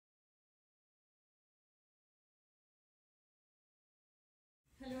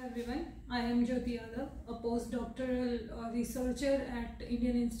Hello everyone, I am Jyoti Yadav, a Post Doctoral researcher at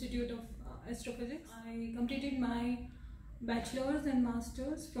Indian Institute of Astrophysics. I completed my bachelor's and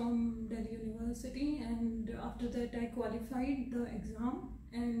master's from Delhi University, and after that I qualified the exam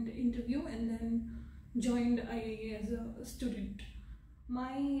and interview and then joined IIA as a student.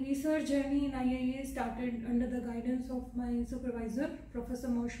 My research journey in IIA started under the guidance of my supervisor, Professor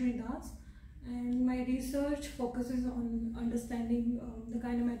Das. And my research focuses on understanding the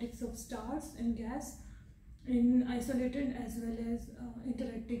kinematics of stars and gas in isolated as well as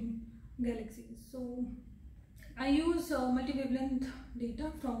interacting galaxies. So I use multi-wavelength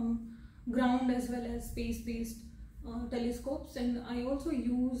data from ground as well as space-based telescopes, and I also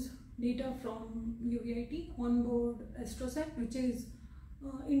use data from UVIT onboard AstroSat, which is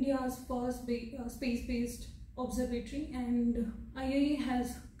India's first space-based observatory, and IIA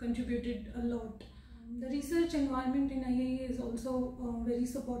has contributed a lot. The research environment in IIA is also very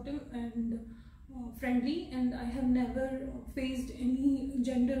supportive and friendly, and I have never faced any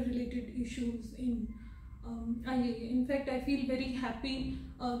gender related issues in IIA. In fact, I feel very happy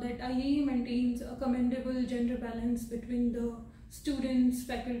that IIA maintains a commendable gender balance between the students,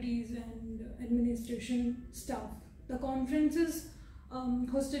 faculties and administration staff. The conferences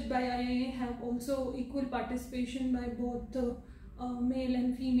hosted by IIA have also equal participation by both male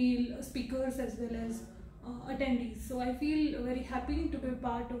and female speakers as well as attendees. So I feel very happy to be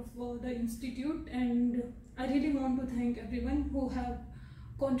part of the institute, and I really want to thank everyone who have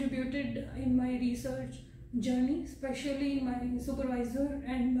contributed in my research journey, especially my supervisor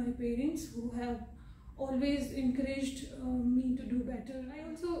and my parents who have always encouraged me to do better. I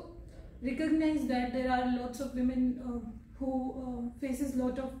also recognize that there are lots of women who faces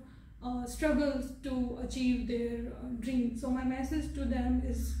lot of struggles to achieve their dreams. So my message to them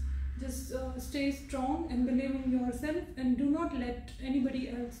is just stay strong and believe in yourself, and do not let anybody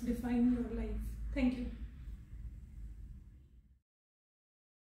else define your life. Thank you.